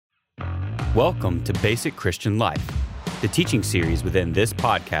Welcome to Basic Christian Life. The teaching series within this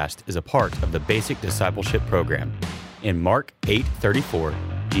podcast is a part of the Basic Discipleship Program. In Mark 8:34,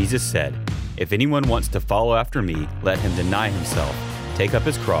 Jesus said, "If anyone wants to follow after me, let him deny himself, take up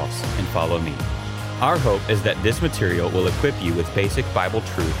his cross, and follow me." Our hope is that this material will equip you with basic Bible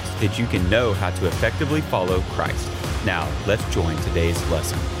truths that you can know how to effectively follow Christ. Now, let's join today's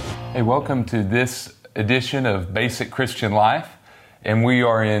lesson. Hey, welcome to this edition of Basic Christian Life, and we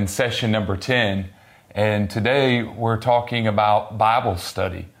are in session number 10, and today we're talking about Bible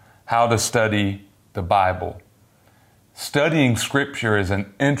study, how to study the Bible. Studying Scripture is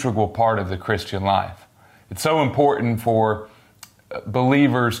an integral part of the Christian life. It's so important for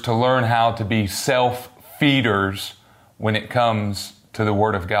believers to learn how to be self-feeders when it comes to the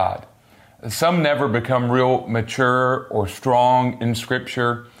Word of God. Some never become real mature or strong in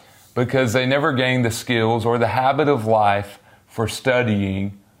Scripture because they never gain the skills or the habit of life for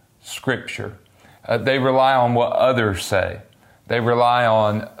studying Scripture. They rely on what others say. They rely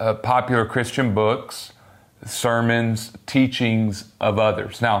on popular Christian books, sermons, teachings of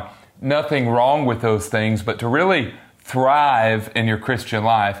others. Now, nothing wrong with those things, but to really thrive in your Christian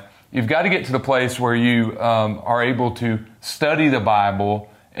life, you've got to get to the place where you are able to study the Bible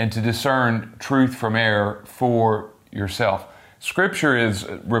and to discern truth from error for yourself. Scripture is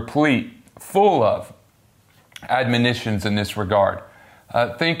replete, full of admonitions in this regard.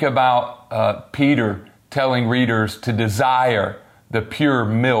 Think about Peter telling readers to desire the pure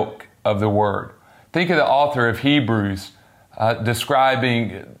milk of the Word. Think of the author of Hebrews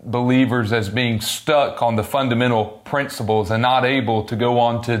describing believers as being stuck on the fundamental principles and not able to go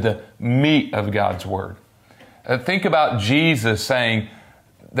on to the meat of God's Word. Think about Jesus saying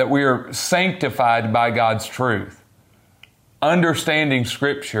that we are sanctified by God's truth. Understanding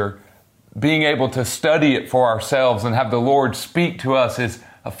Scripture, being able to study it for ourselves and have the Lord speak to us is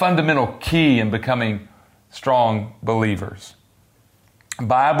a fundamental key in becoming strong believers.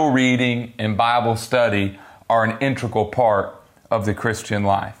 Bible reading and Bible study are an integral part of the Christian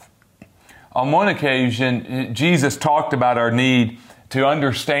life. On one occasion, Jesus talked about our need to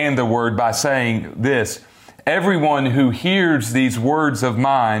understand the Word by saying this: "Everyone who hears these words of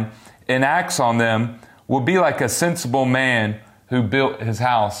mine and acts on them will be like a sensible man who built his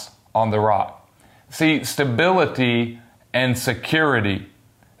house on the rock." See, stability and security,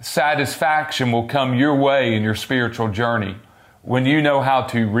 satisfaction will come your way in your spiritual journey when you know how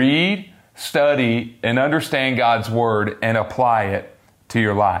to read, study, and understand God's Word and apply it to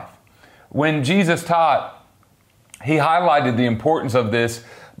your life. When Jesus taught, He highlighted the importance of this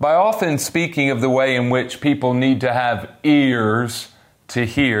by often speaking of the way in which people need to have ears to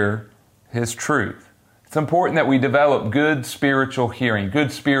hear His truth. It's important that we develop good spiritual hearing,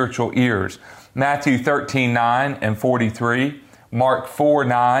 good spiritual ears. Matthew 13:9 and 43, Mark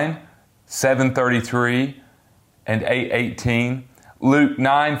 4:9, 7:33, and 8:18, Luke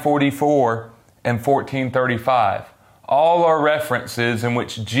 9:44 and 14:35. All are references in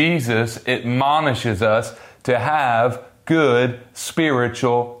which Jesus admonishes us to have good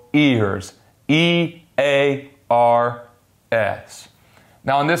spiritual ears. E-A-R-S.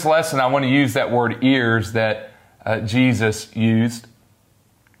 Now, in this lesson, I want to use that word ears that Jesus used,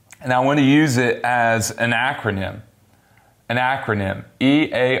 and I want to use it as an acronym. An acronym,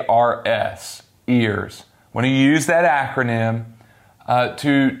 E-A-R-S, ears. I want to use that acronym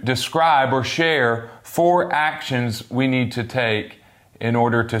to describe or share 4 actions we need to take in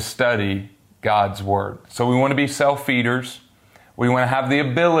order to study God's Word. So we want to be self-feeders. We want to have the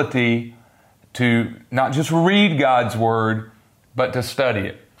ability to not just read God's Word, but to study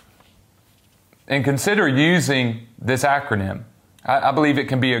it. And consider using this acronym. I believe it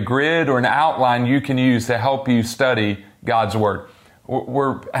can be a grid or an outline you can use to help you study God's Word.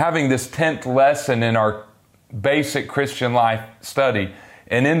 We're having this 10th lesson in our basic Christian life study.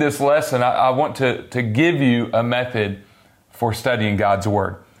 And in this lesson, I want to give you a method for studying God's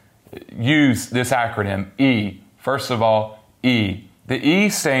Word. Use this acronym, E. First of all, E. The E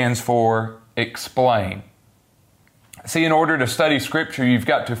stands for explain. See, in order to study Scripture, you've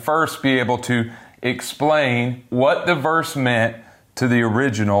got to first be able to explain what the verse meant to the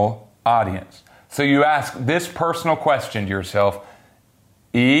original audience. So you ask this personal question to yourself.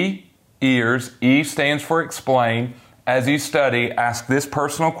 E, ears. E stands for explain. As you study, ask this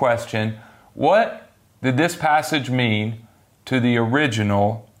personal question: what did this passage mean to the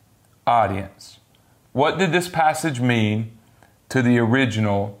original audience? What did this passage mean to the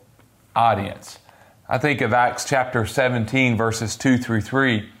original audience? I think of Acts chapter 17, verses 2 through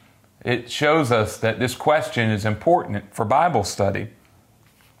 3. It shows us that this question is important for Bible study.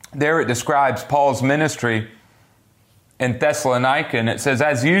 There it describes Paul's ministry in Thessalonica, and it says,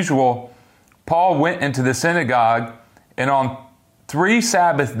 "As usual, Paul went into the synagogue, and on 3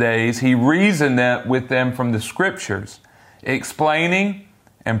 Sabbath days he reasoned with them from the Scriptures, explaining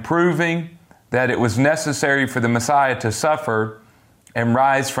and proving that it was necessary for the Messiah to suffer and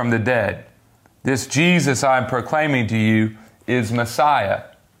rise from the dead. This Jesus I am proclaiming to you is Messiah,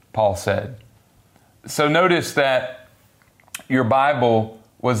 Paul said. So notice that your Bible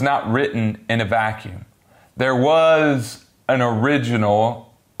was not written in a vacuum. There was an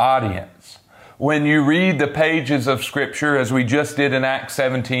original audience. When you read the pages of Scripture, as we just did in Acts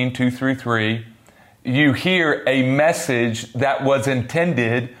 17, 2-3, you hear a message that was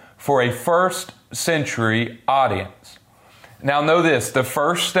intended for a first century audience. Now know this, the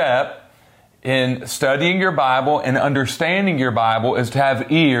first step in studying your Bible and understanding your Bible is to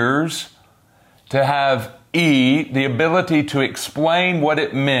have ears, to have the ability to explain what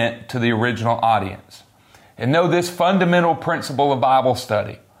it meant to the original audience. And know this fundamental principle of Bible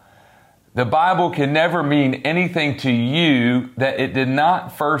study. The Bible can never mean anything to you that it did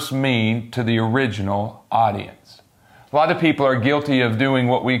not first mean to the original audience. A lot of people are guilty of doing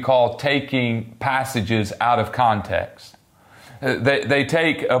what we call taking passages out of context. They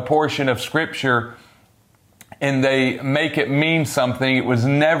take a portion of Scripture and they make it mean something it was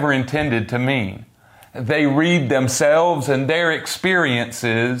never intended to mean. They read themselves and their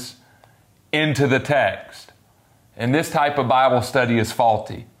experiences into the text. And this type of Bible study is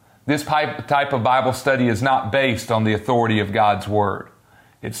faulty. This type of Bible study is not based on the authority of God's Word.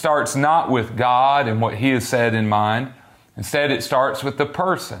 It starts not with God and what He has said in mind. Instead, it starts with the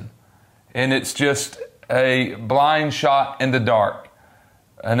person. And it's just a blind shot in the dark,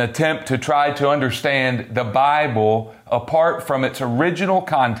 an attempt to try to understand the Bible apart from its original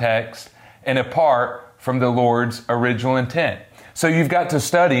context and apart from the Lord's original intent. So you've got to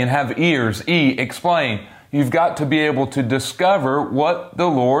study and have ears, explain. You've got to be able to discover what the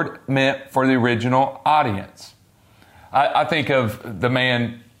Lord meant for the original audience. I think of the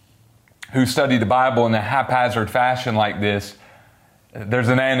man who studied the Bible in a haphazard fashion like this. There's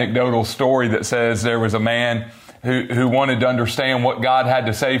an anecdotal story that says there was a man who wanted to understand what God had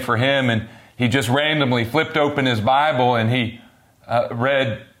to say for him, and he just randomly flipped open his Bible and he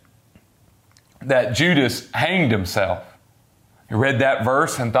read that Judas hanged himself. He read that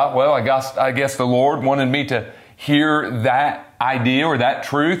verse and thought, well, I guess the Lord wanted me to hear that idea or that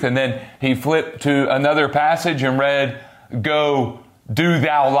truth. And then he flipped to another passage and read, "Go, do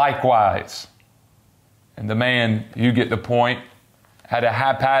thou likewise." And the man, you get the point, had a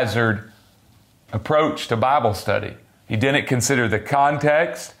haphazard approach to Bible study. He didn't consider the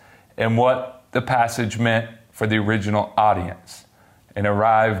context and what the passage meant for the original audience and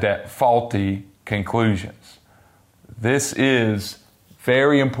arrived at faulty conclusions. This is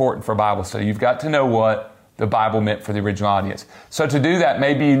very important for Bible study. You've got to know what the Bible meant for the original audience. So to do that,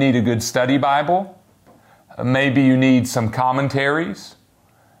 maybe you need a good study Bible. Maybe you need some commentaries.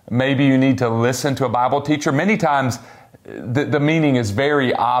 Maybe you need to listen to a Bible teacher. Many times the meaning is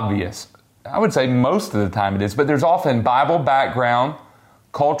very obvious. I would say most of the time it is, but there's often Bible background,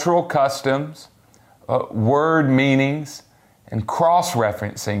 cultural customs, word meanings, and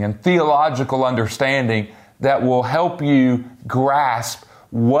cross-referencing and theological understanding that will help you grasp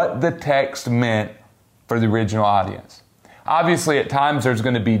what the text meant for the original audience. Obviously, at times there's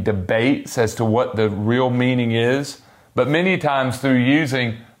going to be debates as to what the real meaning is, but many times through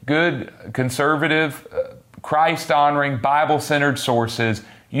using good, conservative, Christ-honoring, Bible-centered sources,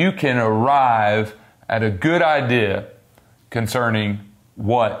 you can arrive at a good idea concerning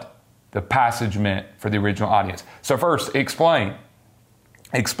what the passage meant for the original audience. So first, explain.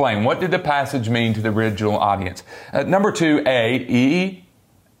 What did the passage mean to the original audience? Number 2,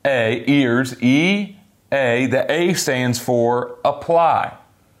 ears, the A stands for apply.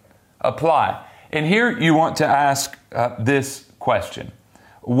 Apply. And here you want to ask this question.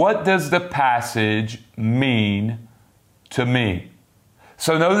 What does the passage mean to me?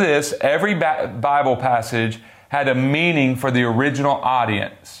 So know this, every Bible passage had a meaning for the original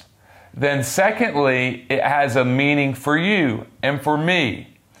audience. Then secondly, it has a meaning for you and for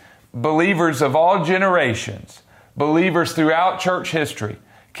me. Believers of all generations, believers throughout church history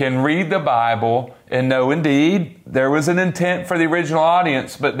can read the Bible and know indeed there was an intent for the original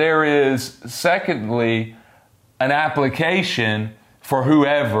audience, but there is secondly an application for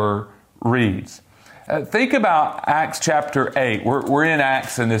whoever reads. Think about Acts chapter 8. We're in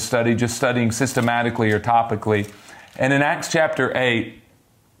Acts in this study, just studying systematically or topically. And in Acts chapter 8,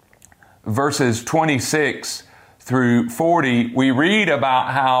 verses 26 through 40, we read about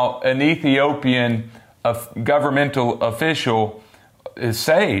how an Ethiopian governmental official is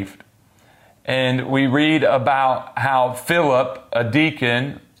saved. And we read about how Philip, a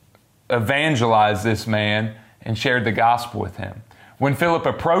deacon, evangelized this man and shared the gospel with him. When Philip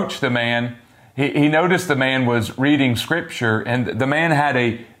approached the man, he noticed the man was reading Scripture, and the man had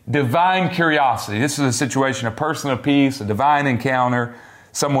a divine curiosity. This is a situation, a person of peace, a divine encounter,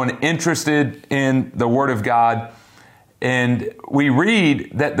 someone interested in the Word of God. And we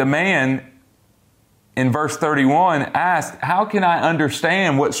read that the man in verse 31 asked, "How can I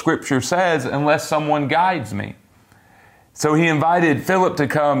understand what Scripture says unless someone guides me?" So he invited Philip to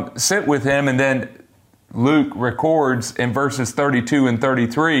come sit with him, and then Luke records in verses 32 and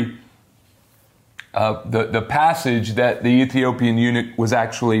 33 the passage that the Ethiopian eunuch was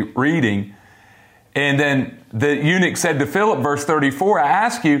actually reading. And then the eunuch said to Philip, verse 34, "I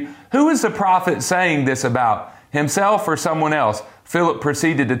ask you, who is the prophet saying this about, himself or someone else?" Philip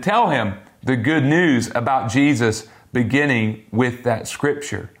proceeded to tell him the good news about Jesus, beginning with that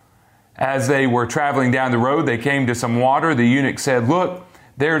scripture. As they were traveling down the road, they came to some water. The eunuch said, "Look,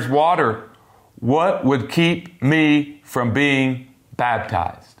 there's water. What would keep me from being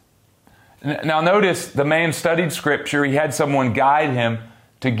baptized?" Now notice the man studied Scripture. He had someone guide him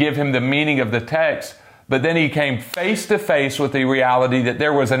to give him the meaning of the text, but then he came face to face with the reality that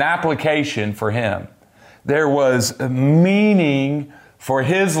there was an application for him. There was a meaning for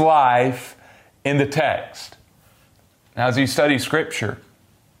his life in the text. Now, as you study Scripture,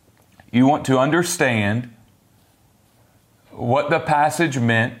 you want to understand what the passage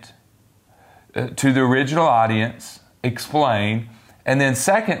meant to the original audience, explain, and then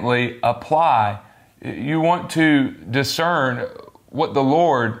secondly, apply. You want to discern what the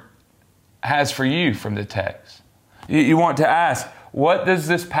Lord has for you from the text. You want to ask, what does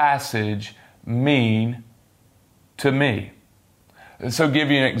this passage mean to me? So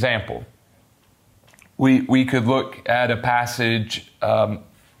give you an example. We could look at a passage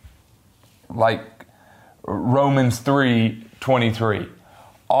like Romans 3:23.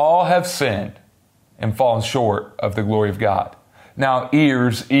 All have sinned and fallen short of the glory of God. Now,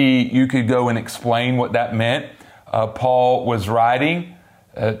 you could go and explain what that meant. Paul was writing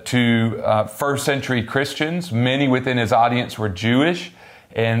to first century Christians. Many within his audience were Jewish,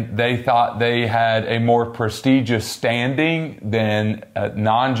 and they thought they had a more prestigious standing than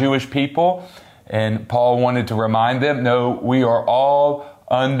non-Jewish people. And Paul wanted to remind them, no, we are all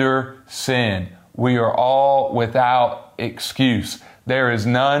under sin. We are all without excuse. There is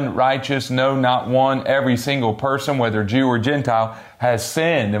none righteous, no, not one. Every single person, whether Jew or Gentile, has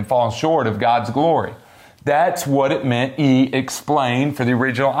sinned and fallen short of God's glory. That's what it meant he explained for the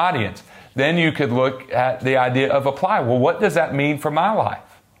original audience. Then you could look at the idea of apply. Well, what does that mean for my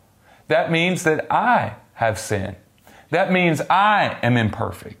life? That means that I have sinned. That means I am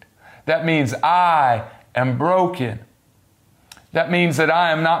imperfect. That means I am broken. That means that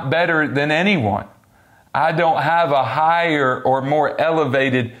I am not better than anyone. I don't have a higher or more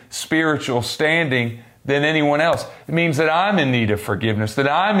elevated spiritual standing than anyone else. It means that I'm in need of forgiveness, that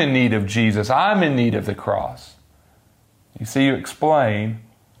I'm in need of Jesus, I'm in need of the cross. You see, you explain,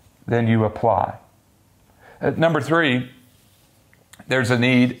 then you apply. Number 3, there's a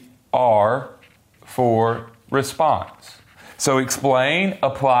need, R, for response. So explain,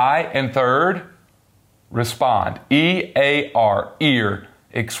 apply, and third, respond. E-A-R, ear.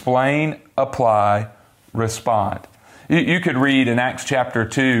 Explain, apply, respond. You could read in Acts chapter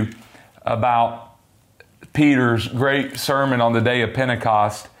 2 about Peter's great sermon on the day of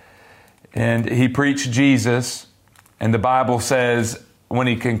Pentecost. And he preached Jesus. And the Bible says when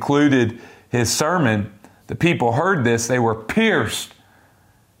he concluded his sermon, the people heard this. They were pierced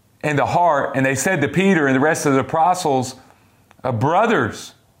in the heart. And they said to Peter and the rest of the apostles,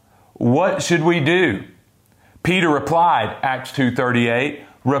 "Brothers, what should we do?" Peter replied, Acts 2:38,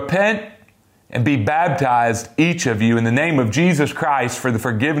 "Repent and be baptized, each of you, in the name of Jesus Christ for the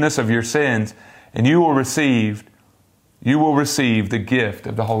forgiveness of your sins, and you will receive the gift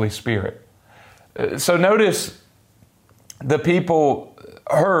of the Holy Spirit." So notice the people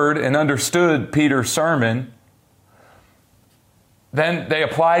heard and understood Peter's sermon. Then they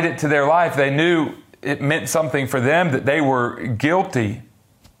applied it to their life. They knew it meant something for them, that they were guilty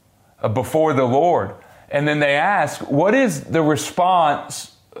before the Lord. And then they asked, what is the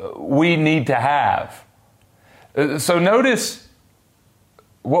response we need to have? So notice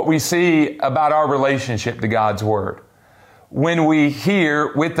what we see about our relationship to God's Word. When we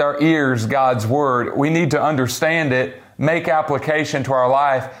hear with our ears God's Word, we need to understand it, make application to our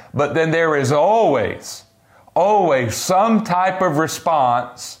life, but then there is always some type of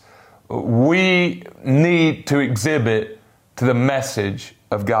response we need to exhibit to the message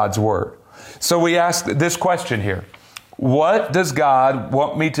of God's Word. So we ask this question here. What does God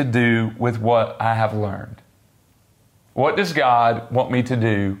want me to do with what I have learned? What does God want me to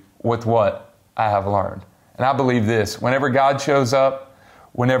do with what I have learned. And I believe this, whenever God shows up,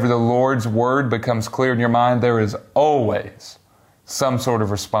 whenever the Lord's word becomes clear in your mind, there is always some sort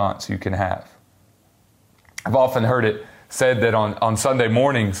of response you can have. I've often heard it said that on Sunday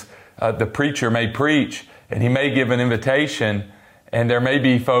mornings, the preacher may preach and he may give an invitation, and there may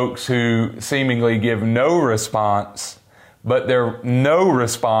be folks who seemingly give no response, but their no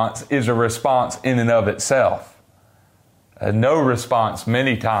response is a response in and of itself. A no response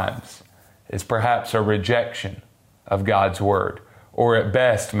many times is perhaps a rejection of God's word, or at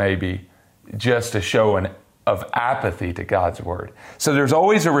best maybe just a show of apathy to God's word. So there's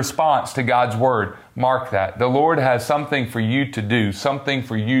always a response to God's word. Mark that. The Lord has something for you to do, something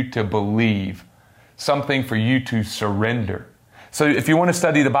for you to believe, something for you to surrender. So if you want to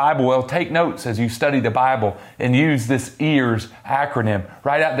study the Bible, well, take notes as you study the Bible and use this EARS acronym.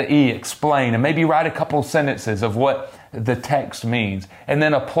 Write out the E, explain, and maybe write a couple sentences of what the text means. And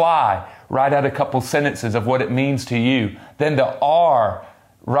then apply. Write out a couple sentences of what it means to you. Then the R,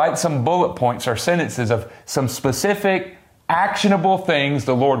 write some bullet points or sentences of some specific, actionable things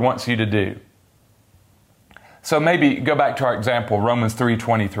the Lord wants you to do. So maybe go back to our example, Romans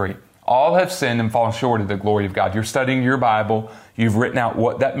 3:23. All have sinned and fallen short of the glory of God. You're studying your Bible. You've written out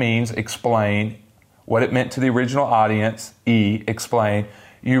what that means. Explain what it meant to the original audience. E, explain.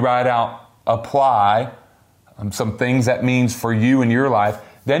 You write out, apply, some things that means for you in your life.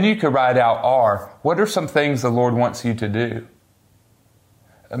 Then you could write out R. What are some things the Lord wants you to do?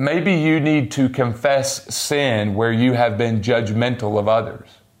 Maybe you need to confess sin where you have been judgmental of others.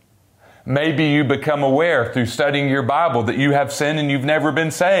 Maybe you become aware through studying your Bible that you have sinned and you've never been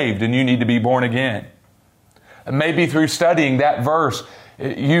saved and you need to be born again. Maybe through studying that verse,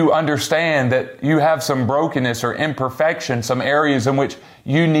 you understand that you have some brokenness or imperfection, some areas in which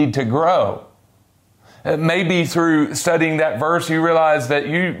you need to grow. Maybe through studying that verse, you realize that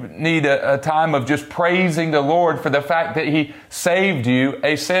you need a time of just praising the Lord for the fact that He saved you,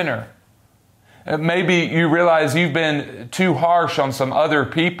 a sinner. Maybe you realize you've been too harsh on some other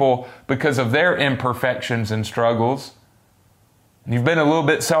people because of their imperfections and struggles. You've been a little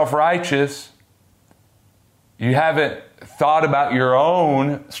bit self-righteous. You haven't thought about your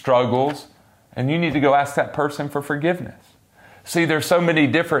own struggles, and you need to go ask that person for forgiveness. See, there's so many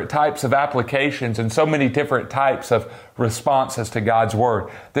different types of applications and so many different types of responses to God's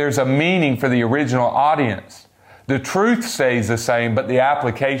Word. There's a meaning for the original audience. The truth stays the same, but the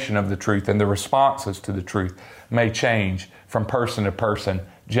application of the truth and the responses to the truth may change from person to person,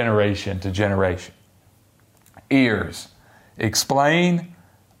 generation to generation. EARS, explain,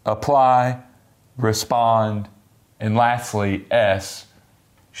 apply, respond, and lastly, S,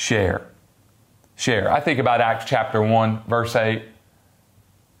 share. Share. I think about Acts chapter 1, verse 8.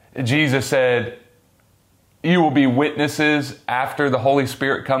 Jesus said, "You will be witnesses after the Holy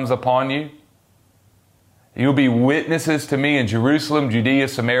Spirit comes upon you. You'll be witnesses to me in Jerusalem, Judea,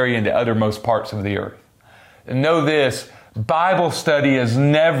 Samaria, and the uttermost parts of the earth." And know this, Bible study is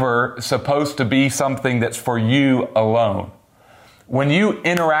never supposed to be something that's for you alone. When you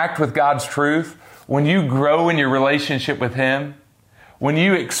interact with God's truth, when you grow in your relationship with Him, when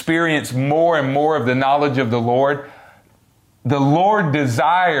you experience more and more of the knowledge of the Lord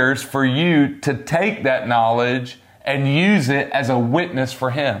desires for you to take that knowledge and use it as a witness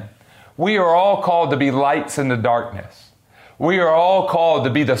for Him. We are all called to be lights in the darkness. We are all called to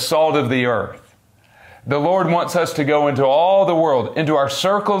be the salt of the earth. The Lord wants us to go into all the world, into our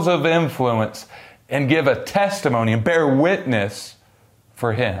circles of influence, and give a testimony and bear witness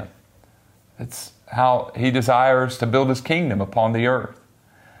for Him. It's how He desires to build His kingdom upon the earth.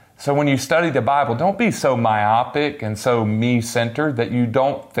 So when you study the Bible, don't be so myopic and so me-centered that you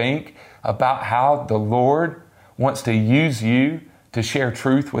don't think about how the Lord wants to use you to share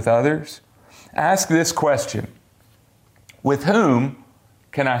truth with others. Ask this question: with whom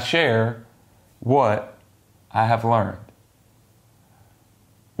can I share what I have learned?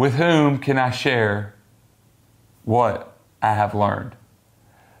 With whom can I share what I have learned?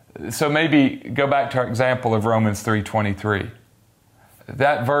 So maybe go back to our example of Romans 3:23.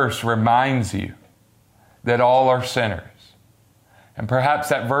 That verse reminds you that all are sinners. And perhaps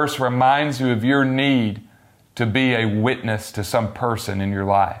that verse reminds you of your need to be a witness to some person in your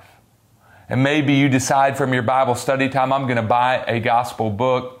life. And maybe you decide from your Bible study time, I'm going to buy a gospel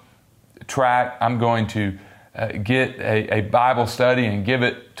book, tract. I'm going to get a Bible study and give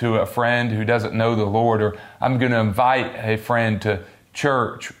it to a friend who doesn't know the Lord. Or I'm going to invite a friend to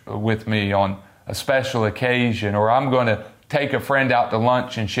church with me on a special occasion. Or I'm going to take a friend out to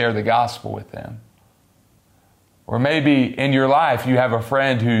lunch and share the gospel with them. Or maybe in your life you have a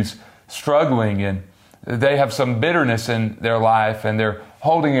friend who's struggling and they have some bitterness in their life and they're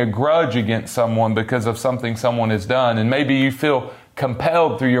holding a grudge against someone because of something someone has done. And maybe you feel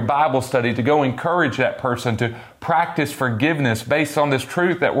compelled through your Bible study to go encourage that person to practice forgiveness based on this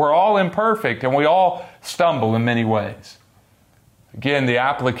truth that we're all imperfect and we all stumble in many ways. Again, the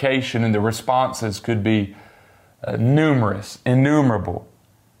application and the responses could be numerous, innumerable.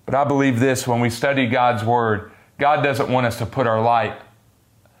 But I believe this: when we study God's Word, God doesn't want us to put our light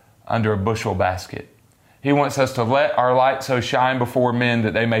under a bushel basket. He wants us to let our light so shine before men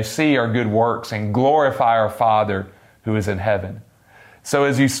that they may see our good works and glorify our Father who is in heaven. So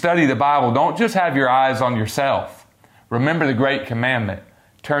as you study the Bible, don't just have your eyes on yourself. Remember the great commandment: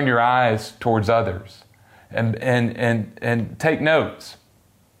 turn your eyes towards others and take notes.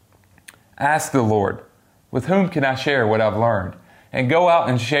 Ask the Lord, with whom can I share what I've learned? And go out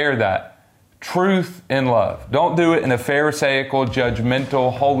and share that truth in love. Don't do it in a pharisaical,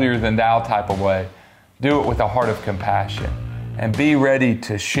 judgmental, holier-than-thou type of way. Do it with a heart of compassion. And be ready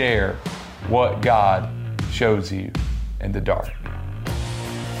to share what God shows you in the dark.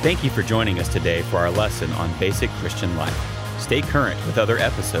 Thank you for joining us today for our lesson on basic Christian life. Stay current with other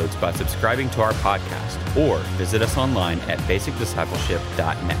episodes by subscribing to our podcast or visit us online at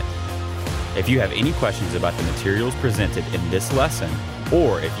basicdiscipleship.net. If you have any questions about the materials presented in this lesson,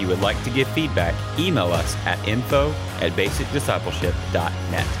 or if you would like to give feedback, email us at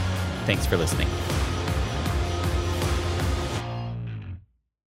info@basicdiscipleship.net. Thanks for listening.